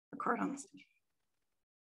record on this.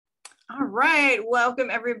 All right, welcome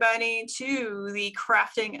everybody to the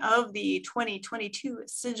crafting of the 2022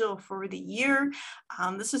 sigil for the year.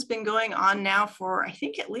 This has been going on now for, I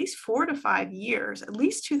think, at least 4 to 5 years. At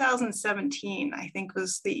least 2017, I think,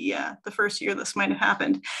 was the first year this might have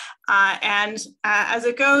happened. As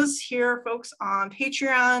it goes here, folks on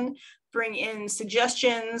Patreon bring in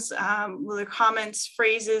suggestions, with comments,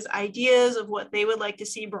 phrases, ideas of what they would like to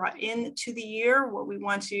see brought into the year, what we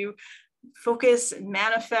want to focus and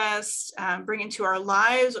manifest, bring into our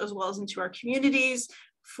lives as well as into our communities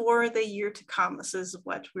for the year to come. This is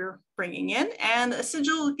what we're bringing in, and a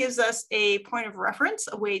sigil gives us a point of reference,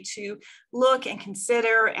 a way to look and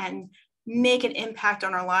consider and make an impact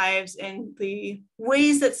on our lives in the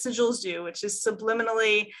ways that sigils do, which is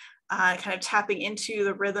subliminally kind of tapping into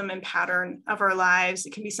the rhythm and pattern of our lives.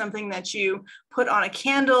 It can be something that you put on a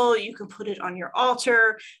candle, you can put it on your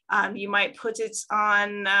altar, you might put it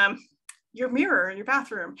on your mirror in your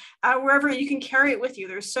bathroom, wherever you can carry it with you.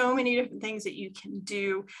 There's so many different things that you can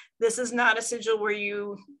do. This is not a sigil where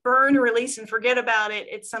you burn, release, and forget about it.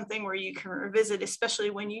 It's something where you can revisit,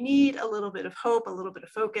 especially when you need a little bit of hope, a little bit of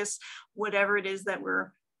focus, whatever it is that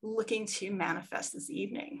we're looking to manifest this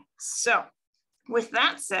evening. So with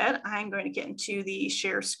that said, I'm going to get into the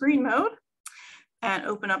share screen mode and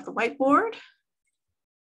open up the whiteboard.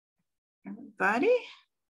 Everybody,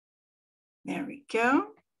 there we go.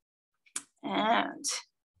 And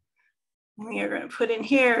we are going to put in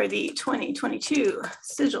here the 2022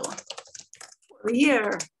 sigil for the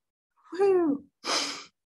year. Woo.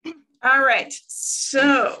 All right,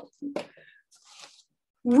 so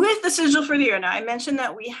with the sigil for the year, now I mentioned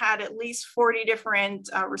that we had at least 40 different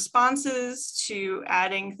responses to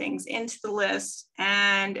adding things into the list,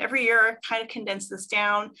 and every year I kind of condense this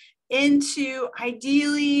down into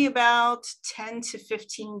ideally about 10 to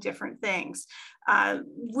 15 different things.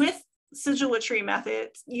 With sigilmetry method,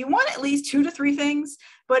 you want at least 2 to 3 things,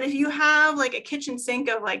 but if you have like a kitchen sink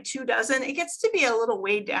of like 24, it gets to be a little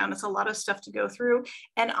weighed down. It's a lot of stuff to go through,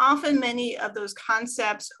 and often many of those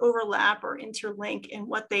concepts overlap or interlink in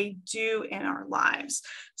what they do in our lives.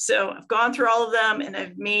 So I've gone through all of them and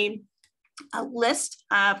I've made a list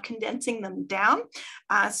of condensing them down.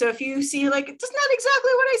 So if you see like, it's not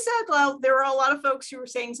exactly what I said, well, there were a lot of folks who were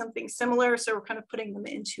saying something similar, so we're kind of putting them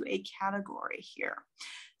into a category here.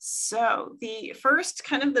 So the first,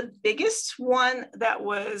 kind of the biggest one that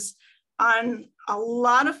was on a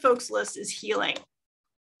lot of folks' lists is healing.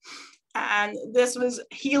 And this was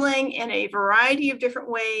healing in a variety of different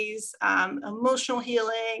ways, emotional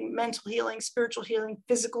healing, mental healing, spiritual healing,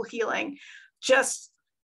 physical healing, just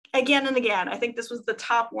again and again. I think this was the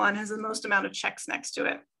top one, has the most amount of checks next to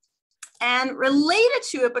it. And related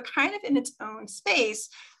to it, but kind of in its own space,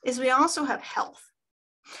 is we also have health.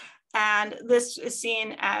 And this is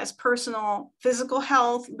seen as personal physical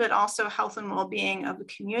health, but also health and well-being of the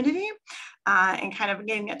community, and kind of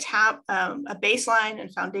getting a baseline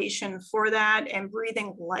and foundation for that, and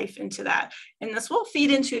breathing life into that. And this will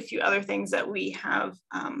feed into a few other things that we have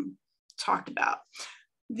talked about.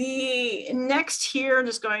 The next here,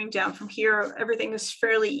 just going down from here, everything is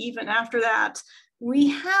fairly even after that.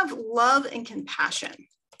 We have love and compassion.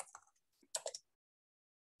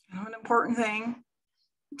 Kind of an important thing.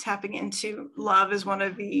 Tapping into love is one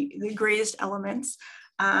of the greatest elements,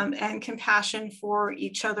 and compassion for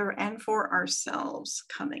each other and for ourselves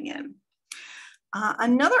coming in.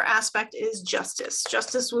 Another aspect is justice.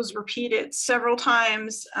 Justice was repeated several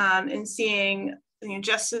times in seeing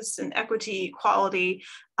justice and equity, equality,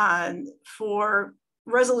 for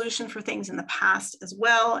resolution for things in the past as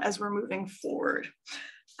well as we're moving forward.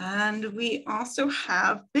 And we also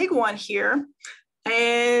have, big one here,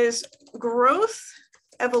 is growth,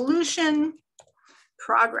 evolution,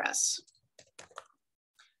 progress.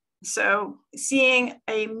 So seeing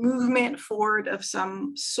a movement forward of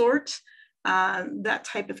some sort, that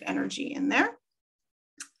type of energy in there.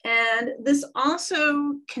 And this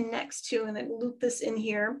also connects to, and then loop this in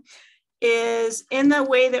here, is in the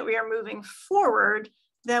way that we are moving forward,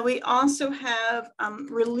 that we also have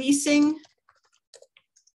releasing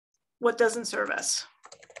what doesn't serve us.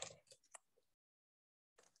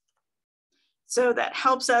 So that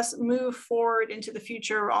helps us move forward into the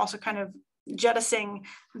future, also kind of jettisoning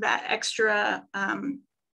that extra,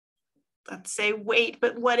 let's say, weight,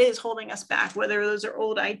 but what is holding us back, whether those are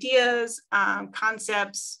old ideas,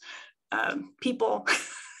 concepts, people,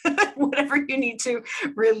 whatever you need to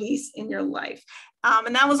release in your life.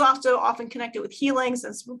 And that was also often connected with healing,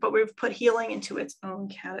 but we've put healing into its own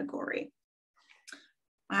category.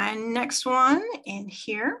 And next one in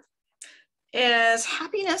here is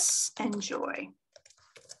happiness and joy.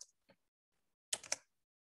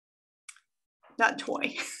 not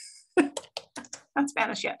toy. Not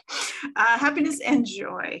Spanish yet. Happiness and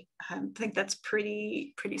joy. I think that's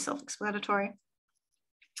pretty self-explanatory.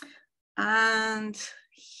 And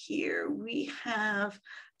here we have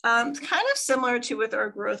kind of similar to with our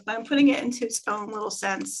growth, but I'm putting it into its own little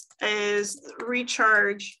sense, is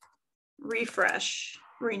recharge, refresh,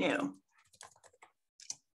 renew.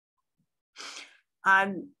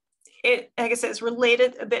 It, like I said, is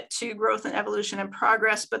related a bit to growth and evolution and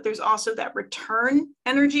progress, but there's also that return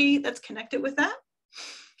energy that's connected with that.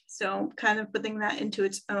 So kind of putting that into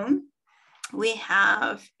its own. We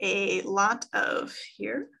have a lot of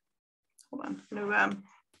here. Hold on, I'm gonna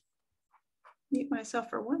mute myself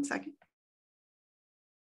for 1 second.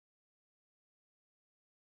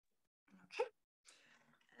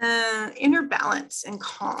 Okay. Inner balance and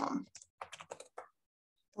calm.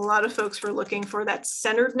 A lot of folks were looking for that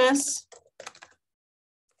centeredness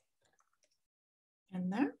in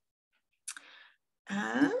there.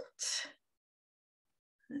 And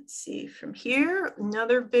let's see from here,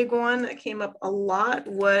 another big one that came up a lot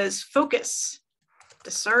was focus,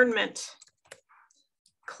 discernment,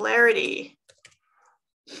 clarity,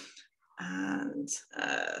 and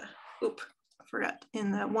I forgot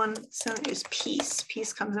in that one, so is peace.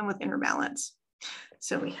 Peace comes in with inner balance.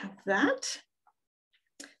 So we have that.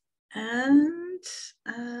 And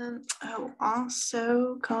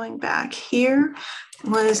also going back here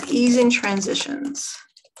was easing transitions.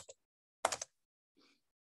 I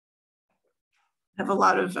have a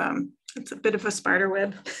lot of, it's a bit of a spider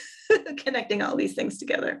web connecting all these things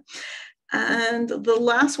together. And the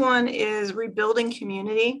last one is rebuilding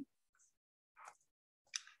community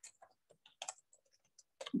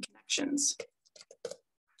and connections.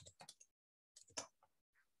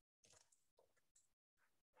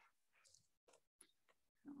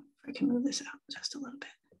 I can move this out just a little bit.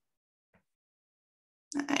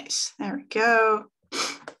 Nice, there we go.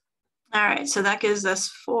 All right, so that gives us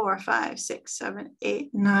 4, 5, 6, 7,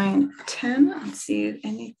 8, 9, 10. Let's see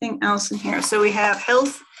anything else in here. So we have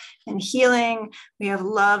health and healing, we have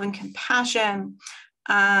love and compassion,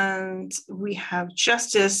 and we have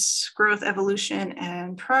justice, growth, evolution,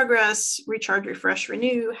 and progress, recharge, refresh,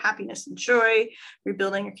 renew, happiness and joy,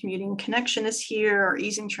 rebuilding your community and connection is here, or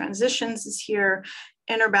easing transitions is here,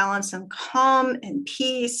 inner balance and calm and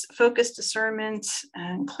peace, focus, discernment,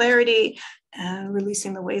 and clarity, and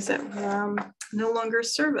releasing the ways that no longer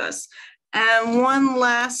serve us. And one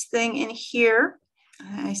last thing in here,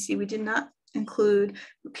 I see we did not include,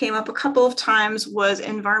 came up a couple of times, was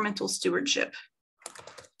environmental stewardship.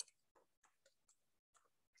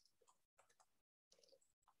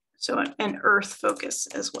 So an earth focus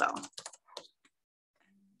as well.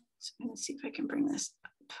 So I'm gonna see if I can bring this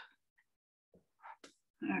up.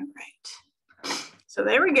 All right. So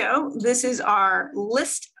there we go. This is our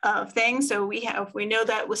list of things. So we know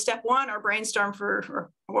that with step 1, our brainstorm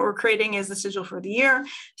for what we're creating is the sigil for the year.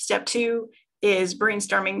 Step 2 is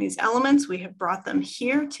brainstorming these elements. We have brought them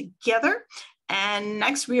here together. And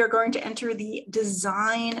next we are going to enter the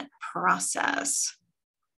design process.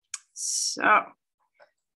 So let's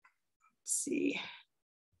see,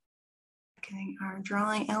 getting our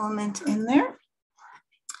drawing element in there.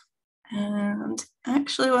 And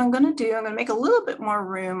actually what I'm going to do, I'm going to make a little bit more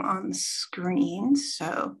room on the screen.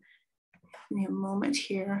 So give me a moment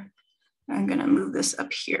here. I'm going to move this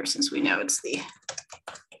up here since we know it's the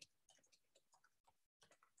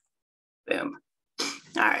boom.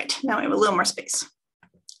 All right, now we have a little more space.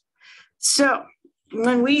 So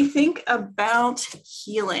when we think about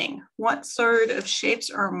healing, what sort of shapes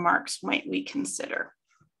or marks might we consider?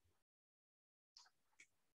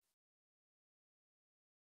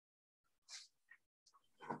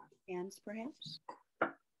 Hands, perhaps.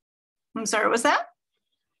 I'm sorry, what's that?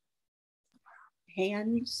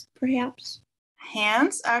 Hands, perhaps.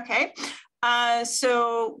 Hands, okay.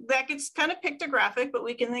 So that gets kind of pictographic, but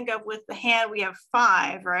we can think of with the hand, we have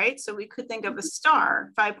 5, right? So we could think of a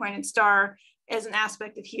star, 5-pointed star, as an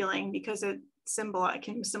aspect of healing because it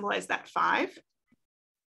can symbolize that 5.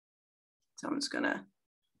 So I'm just gonna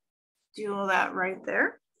do that right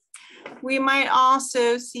there. We might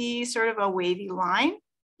also see sort of a wavy line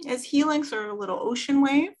as healing, sort of a little ocean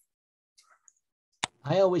wave.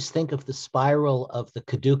 I always think of the spiral of the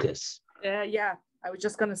caduceus. Yeah, I was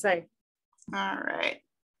just gonna say. All right,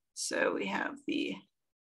 so we have the,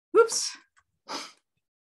 whoops,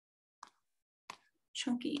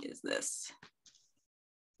 chunky is this?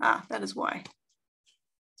 Ah, that is why.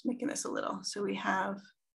 It's making this a little. So we have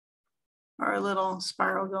our little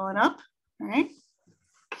spiral going up, all right?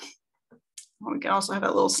 We can also have a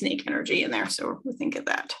little snake energy in there, so we'll think of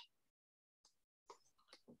that.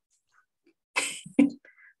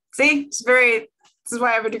 See, it's very This is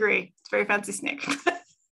why I have a degree. It's a very fancy snake.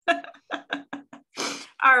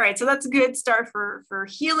 All right, so that's a good start for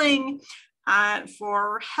healing.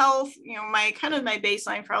 For health, you know, my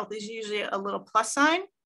baseline for health is usually a little plus sign.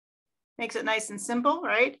 Makes it nice and simple,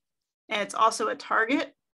 right? And it's also a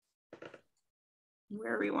target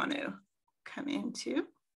where we want to come into.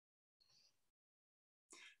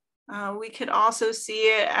 We could also see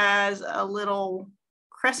it as a little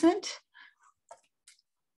crescent.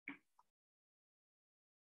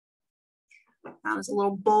 It's a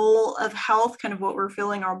little bowl of health, kind of what we're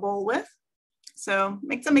filling our bowl with. So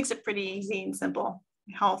makes it pretty easy and simple,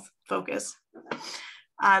 health focus.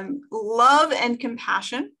 Love and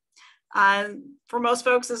compassion. For most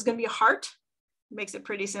folks, this is going to be a heart. Makes it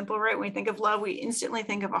pretty simple, right? When we think of love, we instantly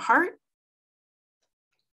think of a heart.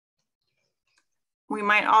 We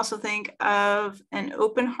might also think of an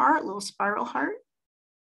open heart, a little spiral heart.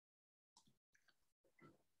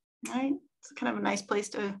 Right? It's kind of a nice place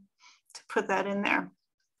to put that in there.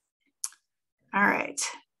 All right.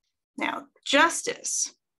 Now,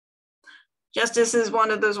 justice. Justice is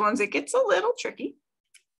one of those ones that gets a little tricky.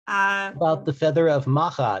 About the feather of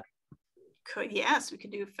Mahat. Yes, we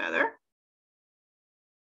could do a feather.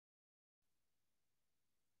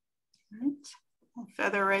 Right.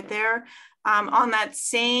 Feather right there. On that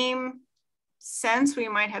same sense, we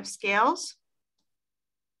might have scales.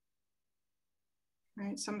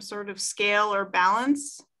 Right, some sort of scale or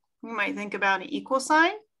balance. We might think about an equal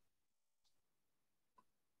sign.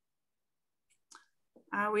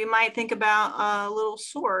 We might think about a little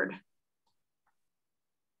sword.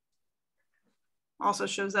 Also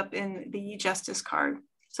shows up in the justice card.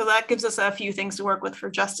 So that gives us a few things to work with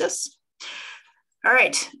for justice. All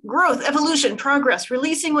right, growth, evolution, progress,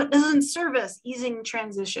 releasing what doesn't serve us, easing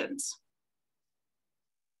transitions.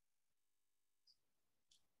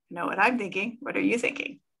 You know what I'm thinking? What are you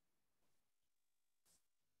thinking?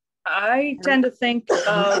 I tend to think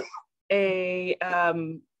of a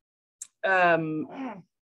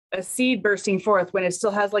seed bursting forth when it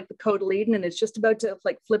still has like the cotyledon and it's just about to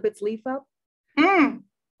like flip its leaf up.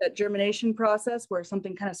 That germination process where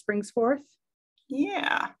something kind of springs forth.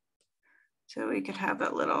 Yeah. So we could have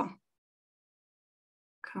that little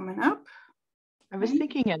coming up. I was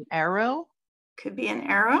thinking an arrow. Could be an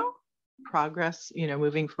arrow. Progress, you know,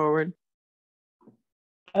 moving forward.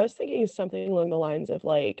 I was thinking something along the lines of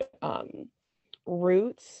like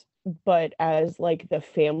roots, but as like the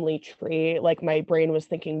family tree. Like my brain was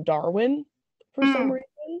thinking Darwin for some reason.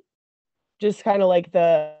 Just kind of like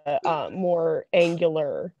the more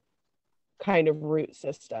angular kind of root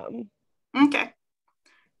system. Okay.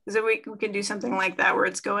 So we can do something like that where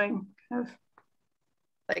it's going kind of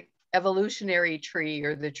like evolutionary tree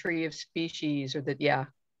or the tree of species or kind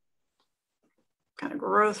of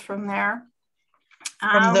growth from there.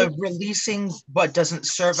 From the releasing what doesn't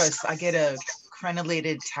serve us, I get a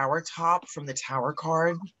crenellated tower top from the tower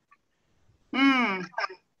card. But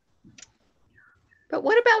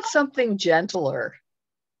what about something gentler?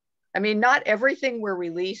 I mean, not everything we're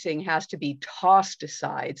releasing has to be tossed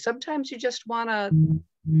aside. Sometimes you just want to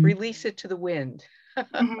release it to the wind.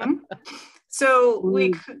 So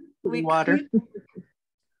we water.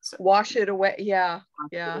 Wash it away. Yeah.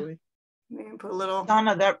 We can put a little.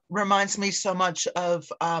 Donna, that reminds me so much of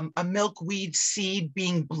a milkweed seed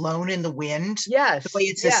being blown in the wind. Yes. The way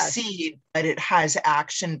it's a seed, but it has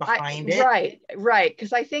action behind it. Right.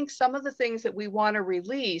 Because I think some of the things that we want to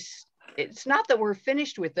release, it's not that we're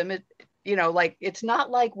finished with them. Like it's not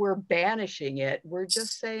like we're banishing it. We're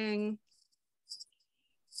just saying,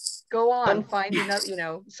 go on, find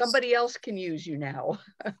another, somebody else can use you now.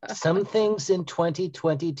 Some things in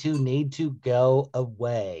 2022 need to go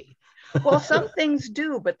away. Well, some things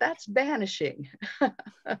do, but that's banishing.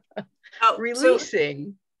 Releasing.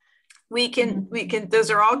 So we can,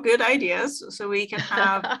 those are all good ideas. So we can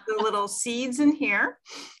have the little seeds in here.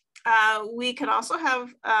 We could also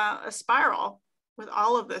have a spiral with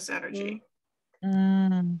all of this energy.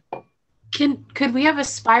 Could we have a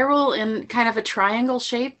spiral in kind of a triangle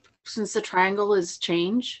shape since the triangle is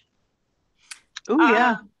change? Oh,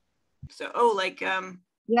 yeah. So,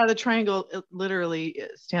 yeah, the triangle literally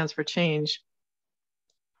stands for change.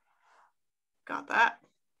 Got that.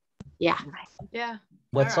 Yeah. Yeah.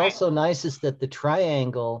 What's also nice is that the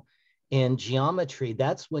triangle in geometry,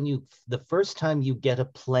 that's when the first time you get a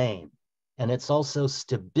plane, and it's also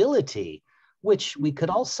stability, which we could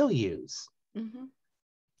also use.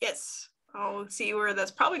 Yes. I'll see where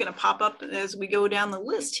that's probably going to pop up as we go down the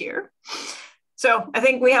list here. So I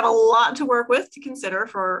think we have a lot to work with to consider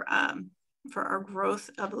for our growth,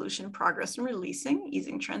 evolution, progress, and releasing,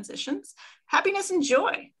 easing transitions, happiness and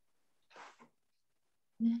joy.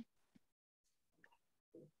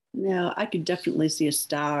 No, I could definitely see a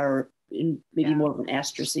star in maybe Yeah. more of an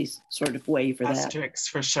asterisk sort of way for that. Asterisks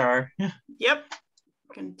for sure. Yep,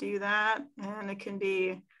 can do that. And it can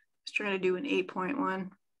be, I was trying to do an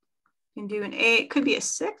 8.1. You can do an 8, could be a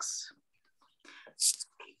 6.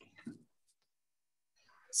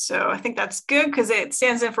 So I think that's good because it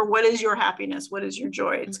stands in for what is your happiness? What is your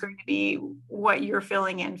joy? It's going to be what you're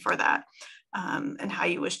filling in for that and how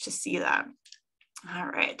you wish to see that. All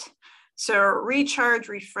right. So recharge,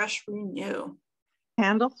 refresh, renew.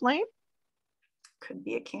 Candle flame? Could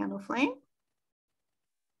be a candle flame.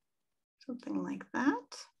 Something like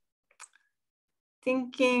that.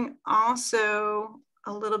 Thinking also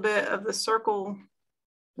a little bit of the circle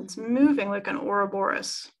that's moving like an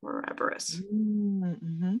Ouroboros or Ouroboros.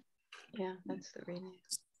 Mm-hmm. Yeah, that's the reading.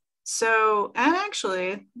 So, and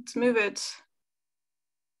actually, let's move it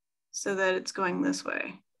so that it's going this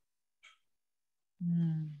way.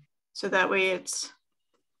 Mm. So that way it's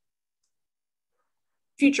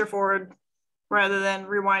future forward rather than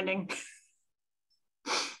rewinding.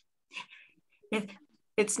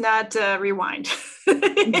 It's not rewind,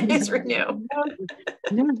 it's renew.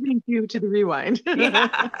 No, thank you to the rewind.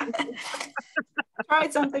 Yeah. Try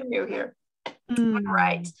something new here. Mm. All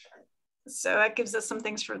right. So that gives us some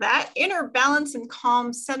things for that. Inner balance and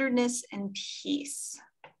calm, centeredness and peace.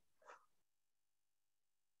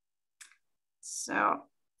 So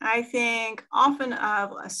I think often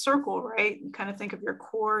of a circle, right? You kind of think of your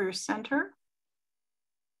core, your center.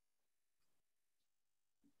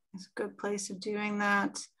 It's a good place of doing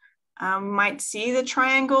that. Might see the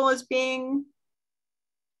triangle as being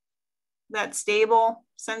that stable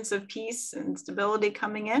sense of peace and stability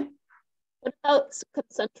coming in. What about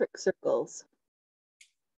concentric circles?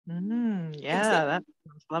 Yeah, that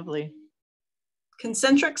sounds lovely.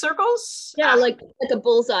 Concentric circles? Yeah, like a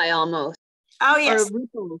bullseye almost. Oh, yes. Or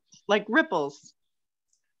ripples, like ripples.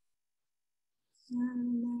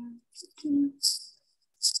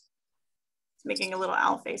 It's making a little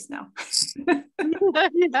owl face now.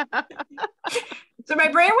 Yeah. So my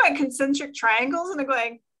brain went concentric triangles and I'm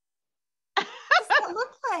going, what does that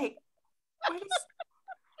look like? What is,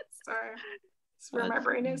 sorry, that's where my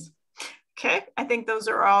brain is. Okay, I think those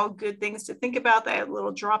are all good things to think about. That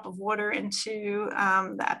little drop of water into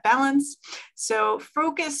that balance. So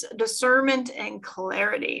focus, discernment, and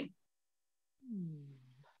clarity.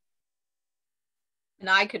 And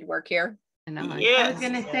I could work here. Yes. I was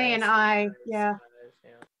going to say an eye. Yeah.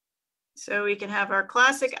 So we can have our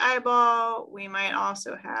classic eyeball. We might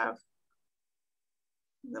also have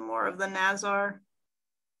the more of the Nazar.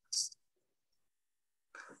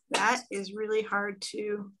 That is really hard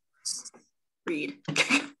to read.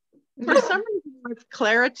 For some reason, with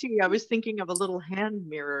clarity, I was thinking of a little hand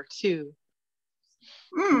mirror too.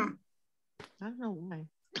 I don't know why.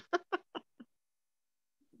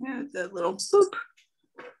 Yeah, the little boop.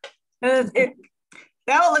 That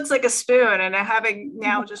one looks like a spoon, and having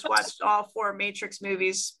now just watched all 4 Matrix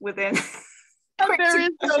movies within quick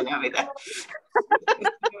succession, I mean,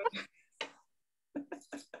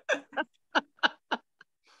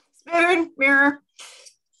 spoon, mirror,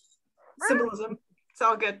 symbolism. It's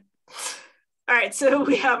all good. All right, so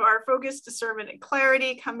we have our focus, discernment, and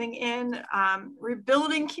clarity coming in,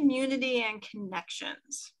 rebuilding community and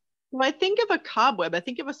connections. Well, I think of a cobweb, I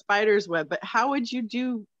think of a spider's web, but how would you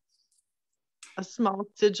do a small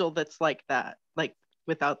sigil that's like that, like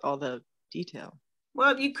without all the detail?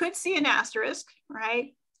 Well, you could see an asterisk,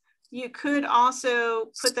 right? You could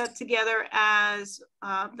also put that together as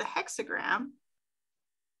the hexagram,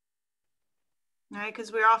 right?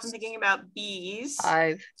 Because we're often thinking about bees.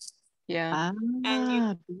 5, yeah.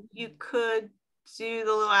 And you could do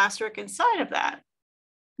the little asterisk inside of that.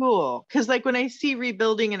 Cool, because like when I see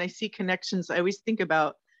rebuilding and I see connections, I always think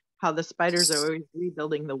about how the spiders are always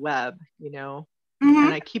rebuilding the web, you know?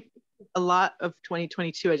 And I keep a lot of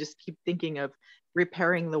 2022, I just keep thinking of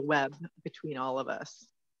repairing the web between all of us.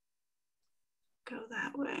 Go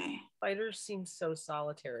that way. Spiders seem so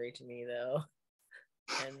solitary to me though.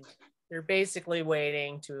 And they're basically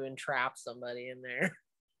waiting to entrap somebody in there.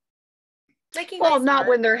 Well, not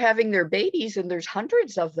when they're having their babies and there's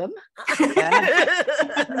hundreds of them.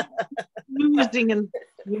 Losing and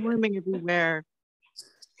swarming everywhere.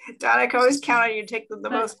 Donna, I can always count on you to take the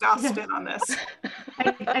most gossip in on this.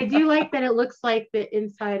 I do like that it looks like the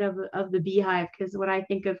inside of the beehive, because when I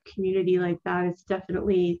think of community like that, it's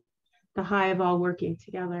definitely the hive all working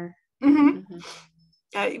together.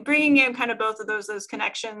 Bringing in kind of both of those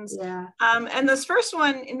connections. Yeah. And this first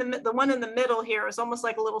one, in the one in the middle here, is almost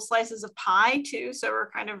like little slices of pie too. So we're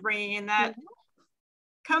kind of bringing in that.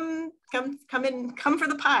 Come in, come for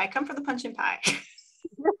the pie, come for the punch and pie.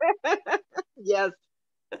 Yes.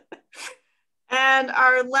 And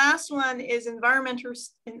our last one is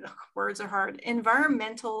words are hard,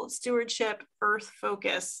 environmental stewardship, earth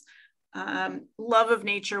focus. Love of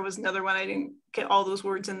nature was another one. I didn't get all those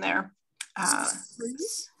words in there.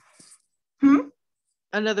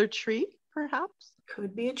 Another tree, perhaps?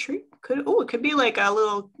 Could be a tree. It could be like a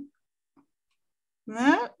little,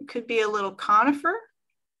 that could be a little conifer.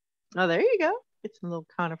 Oh, there you go. Get some little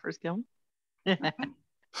conifers going. Could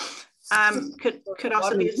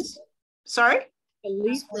also be, sorry? A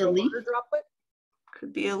leaf or a water droplet?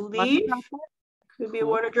 Could be a leaf. Could be a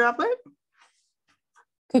water droplet.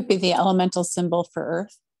 Could be the elemental symbol for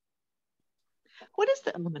Earth. What is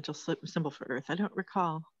the elemental symbol for Earth? I don't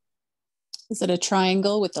recall. Is it a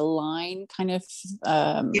triangle with a line kind of?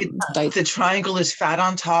 The triangle is fat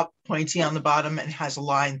on top, pointy on the bottom, and has a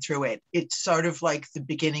line through it. It's sort of like the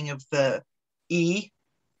beginning of the E,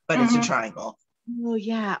 but it's a triangle. Oh,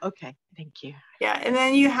 yeah. Okay. Thank you. Yeah. And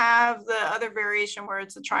then you have the other variation where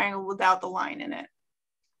it's a triangle without the line in it,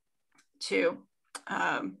 too,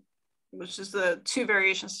 which is the two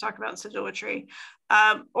variations to talk about in sigillatry.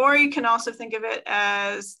 Or you can also think of it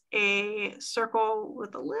as a circle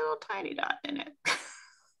with a little tiny dot in it.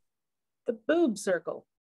 The boob circle.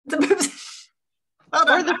 The boob. Well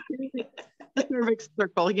done. Or the cervix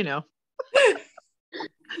circle, you know.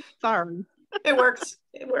 Sorry. It works.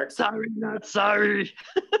 It works. Sorry, not sorry.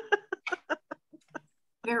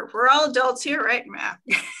 We're all adults here, right, Matt?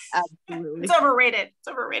 Absolutely. It's overrated. It's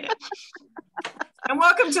overrated. And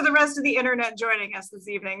welcome to the rest of the internet joining us this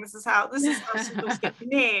evening. This is how symbols get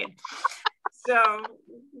made. So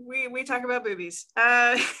we talk about boobies.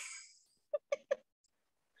 It's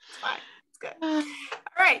fine. It's good. All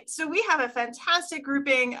right. So we have a fantastic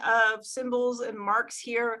grouping of symbols and marks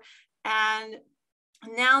here. And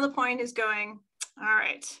now the point is going, all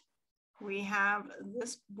right, we have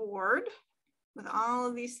this board with all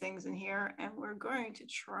of these things in here, and we're going to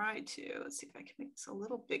try to, let's see if I can make this a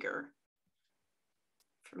little bigger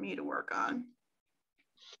for me to work on.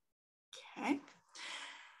 Okay.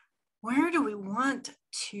 Where do we want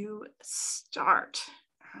to start?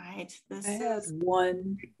 All right. I have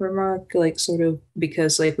one remark, like sort of,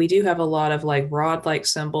 because like we do have a lot of like rod-like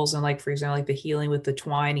symbols, and like for example, like the healing with the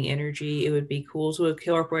twiny energy, it would be cool to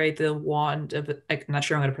incorporate the wand of, I'm not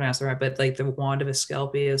sure I'm going to pronounce it right, but like the wand of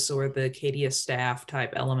Asclepius or the Acadia staff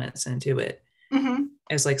type elements into it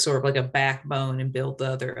as like sort of like a backbone, and build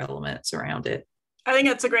the other elements around it. I think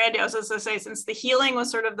that's a great idea. I was just going to say, since the healing was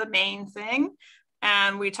sort of the main thing,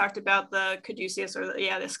 and we talked about the caduceus or the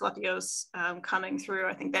Asclepios coming through,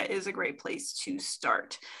 I think that is a great place to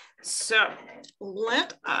start. So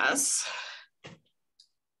let us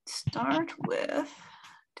start with,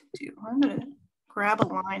 I'm going to grab a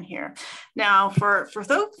line here. Now for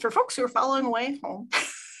folks who are following away at home,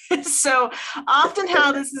 so often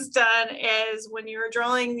how this is done is when you're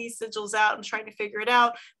drawing these sigils out and trying to figure it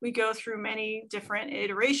out, we go through many different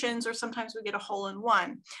iterations, or sometimes we get a hole in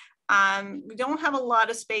one. We don't have a lot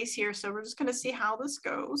of space here, so we're just going to see how this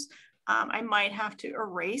goes. I might have to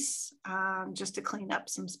erase just to clean up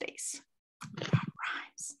some space. That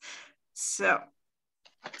rhymes. So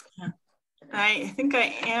I think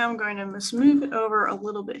I am going to just move it over a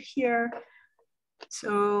little bit here.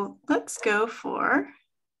 So let's go for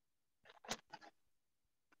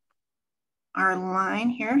our line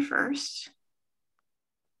here first.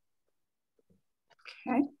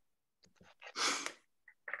 Okay.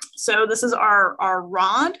 So this is our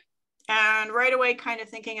rod, and right away kind of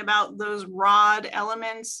thinking about those rod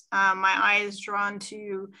elements. My eye is drawn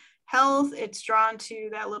to health, it's drawn to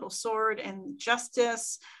that little sword and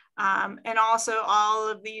justice, and also all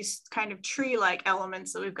of these kind of tree-like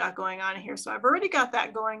elements that we've got going on here. So I've already got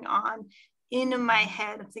that going on in my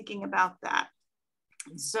head, thinking about that.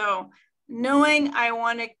 So knowing I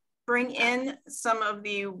want to bring in some of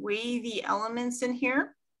the wavy elements in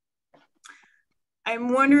here,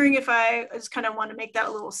 I'm wondering if I just kind of want to make that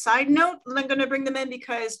a little side note, and I'm going to bring them in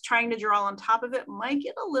because trying to draw on top of it might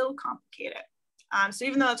get a little complicated. So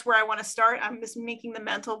even though that's where I want to start, I'm just making the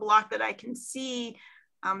mental block that I can see.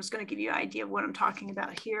 I'm just going to give you an idea of what I'm talking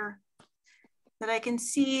about here, that I can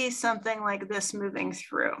see something like this moving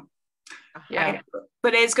through. Yeah. Right?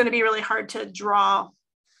 But it's going to be really hard to draw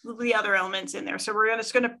the other elements in there. So we're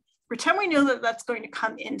just going to pretend we know that that's going to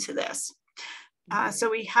come into this. So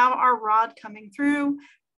we have our rod coming through,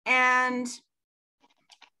 and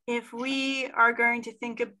if we are going to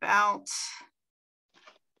think about,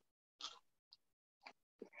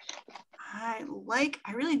 I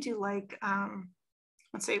really do like,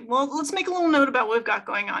 let's see, well, let's make a little note about what we've got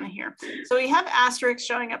going on here. So we have asterisks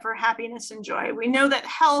showing up for happiness and joy. We know that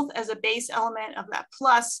health as a base element of that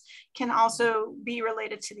plus can also be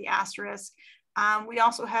related to the asterisk. We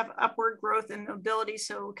also have upward growth and mobility,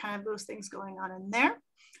 so kind of those things going on in there.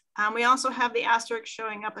 We also have the asterisk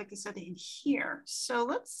showing up, like I said, in here. So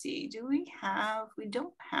let's see, we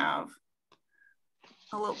don't have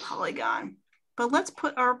a little polygon, but let's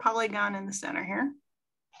put our polygon in the center here.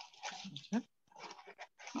 Okay.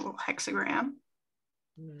 A little hexagram.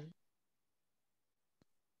 Mm-hmm.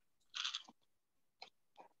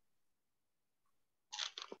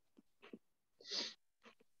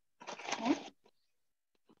 Okay.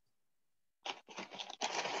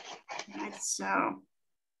 All right, so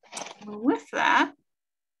with that,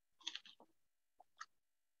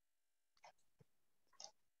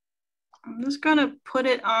 I'm just going to put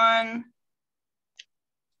it on,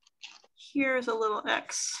 here's a little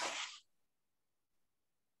X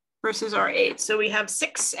versus our 8. So we have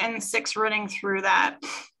 6 and 6 running through that.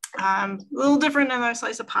 A little different than our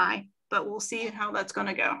slice of pie, but we'll see how that's going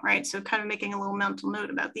to go, right? So kind of making a little mental note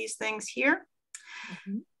about these things here.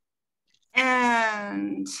 Mm-hmm.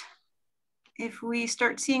 And if we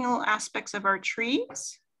start seeing little aspects of our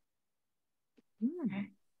trees, okay.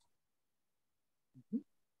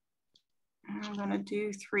 I'm going to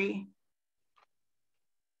do 3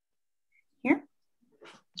 here.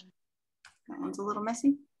 That one's a little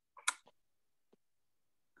messy.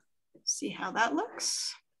 See how that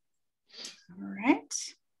looks. All right.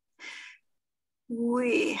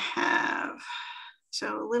 We have,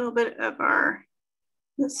 so a little bit of our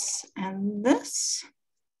this and this.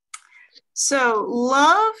 So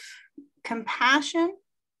love, compassion.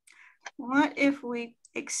 What if we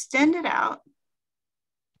extend it out?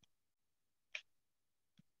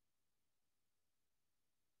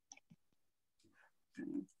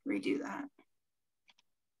 Redo that.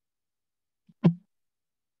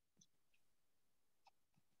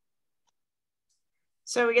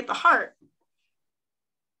 So we get the heart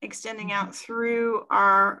extending out through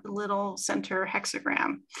our little center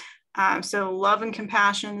hexagram. So love and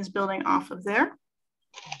compassion is building off of there.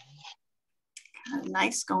 Kind of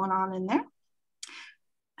nice going on in there.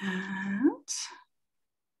 And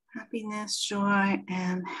happiness, joy,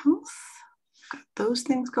 and health. Got those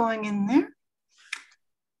things going in there.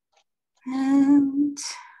 And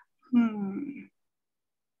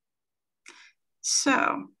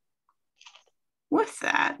so with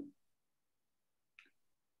that,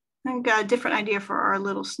 I've got a different idea for our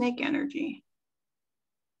little snake energy.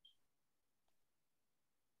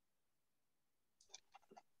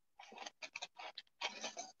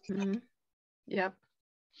 Mm-hmm. Yep.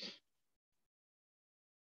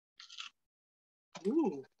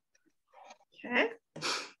 Ooh. Okay.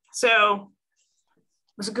 So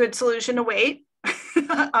it was a good solution to wait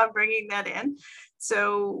on bringing that in.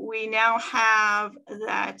 So we now have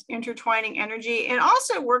that intertwining energy. It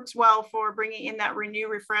also works well for bringing in that renew,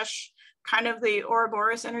 refresh, kind of the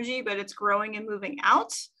Ouroboros energy, but it's growing and moving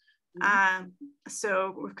out. Mm-hmm.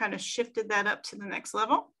 So we've kind of shifted that up to the next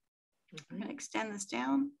level. Mm-hmm. I'm going to extend this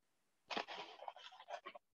down.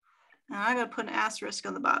 Now I'm going to put an asterisk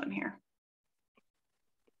on the bottom here,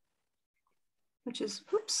 which is,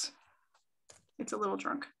 oops, it's a little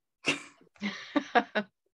drunk.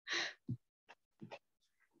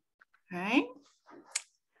 Okay.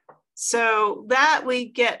 So that we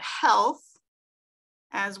get health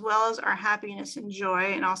as well as our happiness and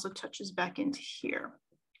joy, and also touches back into here.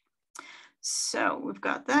 So we've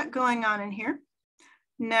got that going on in here.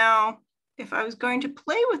 Now, if I was going to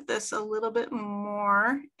play with this a little bit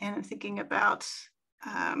more and thinking about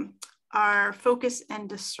our focus and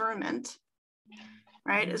discernment,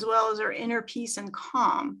 right, as well as our inner peace and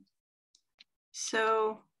calm.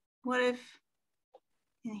 So what if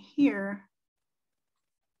in here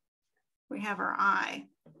we have our eye,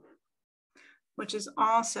 which is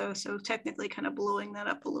also, so technically kind of blowing that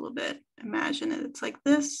up a little bit. Imagine it, it's like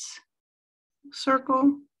this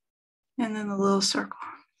circle and then the little circle.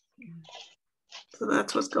 So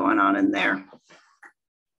that's what's going on in there.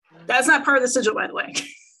 That's not part of the sigil, by the way.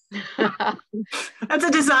 That's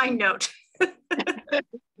a design note.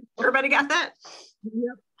 Everybody got that?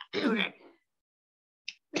 Yep. Okay.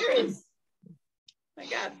 There it is. My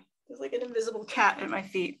God, there's like an invisible cat at my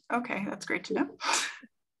feet. Okay, that's great to know.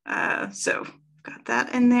 So got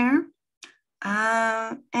that in there.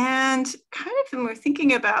 And kind of when we're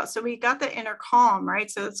thinking about, so we got the inner calm, right?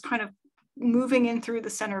 So it's kind of moving in through the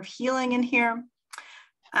center of healing in here.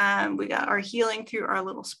 We got our healing through our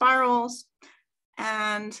little spirals.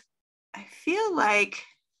 And I feel like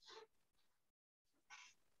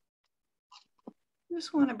I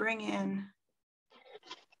just want to bring in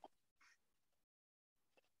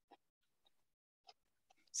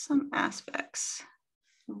some aspects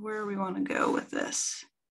of where we want to go with this.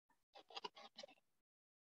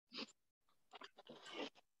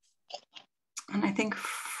 and I think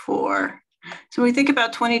 4. So when we think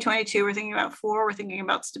about 2022, we're thinking about 4, we're thinking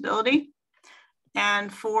about stability.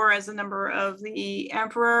 And 4 as the number of the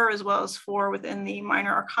Emperor, as well as 4 within the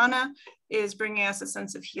minor arcana, is bringing us a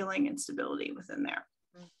sense of healing and stability within there.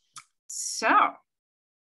 So, I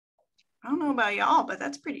don't know about y'all, but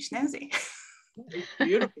that's pretty snazzy. It's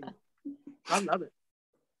beautiful. I love it.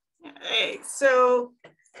 Okay, so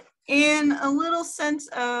in a little sense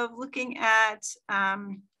of looking at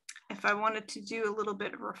if I wanted to do a little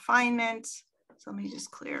bit of refinement, so let me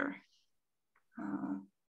just clear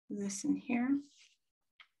this in here.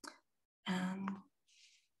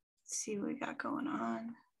 See what we got going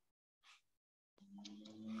on.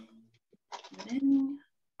 I'm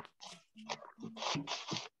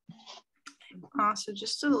also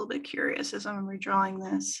just a little bit curious as I'm redrawing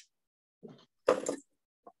this.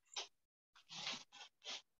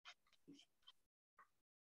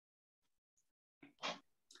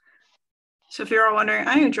 So if you're all wondering,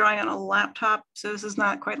 I am drawing on a laptop, so this is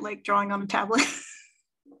not quite like drawing on a tablet.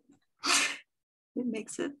 It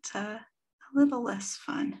makes it a little less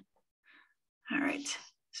fun. All right,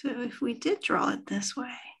 so if we did draw it this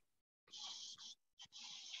way,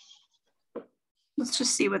 let's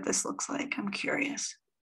just see what this looks like. I'm curious.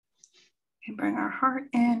 We can bring our heart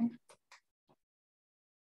in.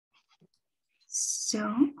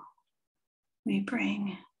 So we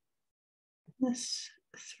bring this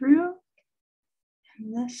through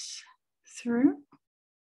and this through.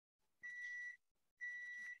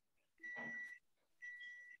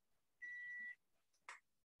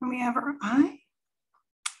 And we have our eye,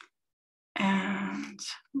 and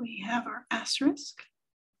we have our asterisk,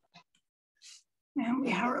 and we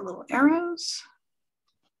have our little arrows.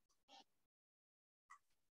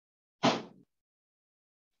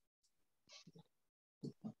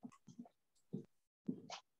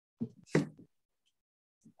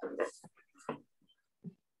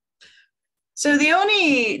 So the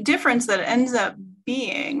only difference that it ends up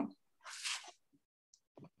being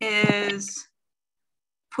is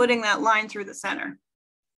putting that line through the center.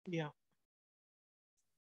 Yeah.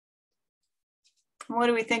 What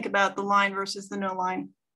do we think about the line versus the no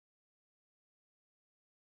line?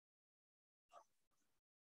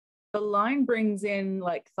 The line brings in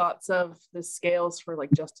like thoughts of the scales for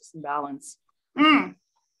like justice and balance. And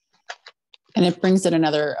it brings in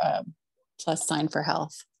another plus sign for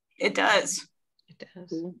health. It does. It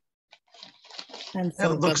does. And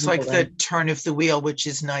so it looks like the turn of the wheel, which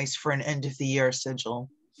is nice for an end of the year sigil.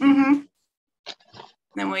 Mm-hmm.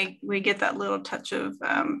 Then we get that little touch of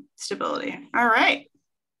stability. All right.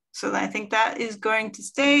 So I think that is going to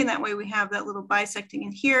stay. And that way we have that little bisecting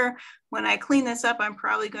in here. When I clean this up, I'm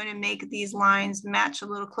probably going to make these lines match a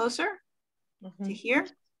little closer to here,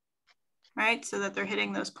 right? So that they're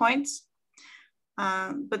hitting those points.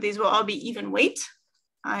 But these will all be even weight.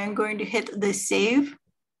 I'm going to hit the save.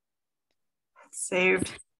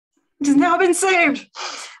 Saved. It has now been saved.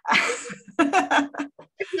 I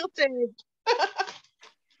feel saved.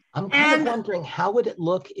 I'm kind of wondering, how would it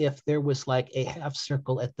look if there was like a half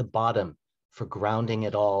circle at the bottom for grounding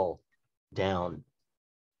it all down?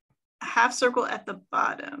 A half circle at the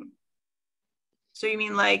bottom. So you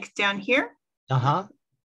mean like down here? Uh-huh.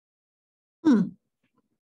 To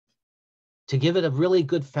give it a really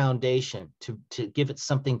good foundation, to give it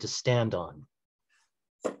something to stand on.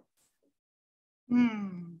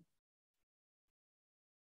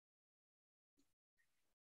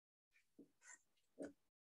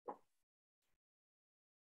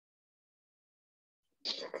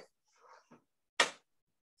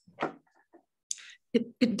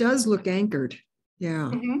 It does look anchored.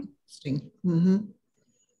 Yeah. Interesting.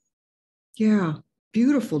 Yeah.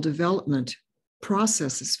 Beautiful development.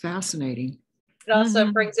 Process is fascinating. It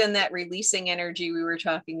also brings in that releasing energy we were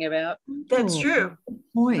talking about. That's true. Good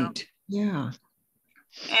point. Yeah.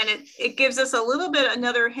 And it gives us a little bit,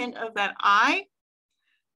 another hint of that eye.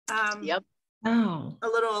 Yep. Oh. A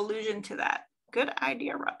little allusion to that. Good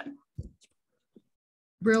idea, Robin.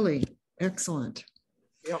 Really excellent.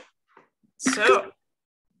 Yep. So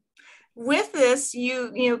with this,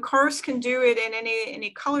 you of course can do it in any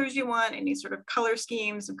colors you want, any sort of color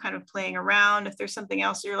schemes, and kind of playing around. If there's something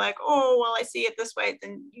else you're like, oh, well, I see it this way,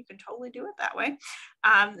 then you can totally do it that way.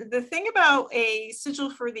 The thing about a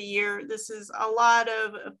sigil for the year, this is a lot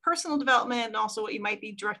of personal development and also what you might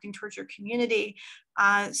be directing towards your community.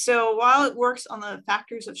 So while it works on the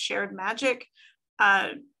factors of shared magic,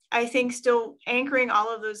 I think still anchoring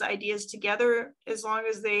all of those ideas together, as long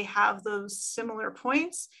as they have those similar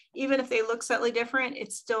points, even if they look slightly different,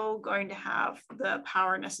 it's still going to have the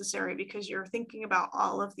power necessary because you're thinking about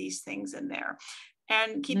all of these things in there.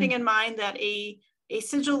 And keeping in mind that a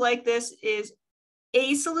sigil like this is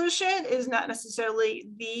a solution is not necessarily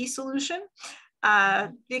the solution,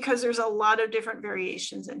 because there's a lot of different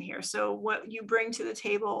variations in here. So what you bring to the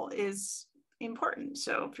table is important.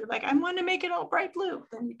 So if you're like, I want to make it all bright blue,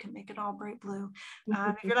 then you can make it all bright blue.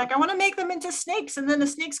 If you're like, I want to make them into snakes, and then the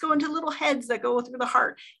snakes go into little heads that go through the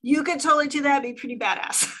heart, you could totally do that, be pretty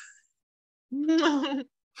badass.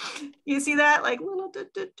 You see that? Like little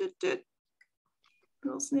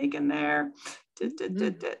little snake in there,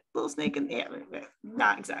 little snake in there.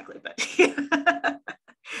 Not exactly, but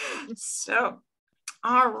so.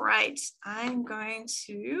 All right, I'm going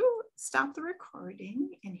to stop the recording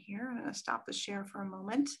in here. I'm going to stop the share for a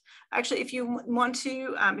moment. Actually, if you want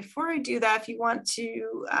to, before I do that, if you want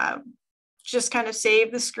to just kind of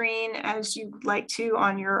save the screen as you like to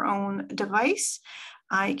on your own device,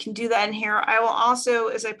 I can do that in here. I will also,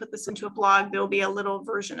 as I put this into a blog, there'll be a little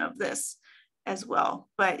version of this as well.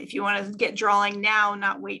 But if you want to get drawing now,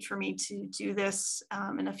 not wait for me to do this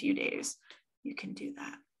in a few days, you can do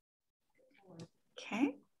that.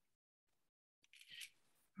 Okay.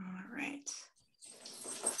 All right.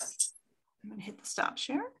 I'm going to hit the stop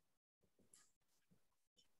share.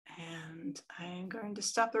 And I'm going to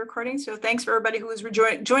stop the recording. So thanks for everybody who was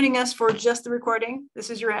joining us for just the recording.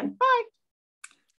 This is your end. Bye.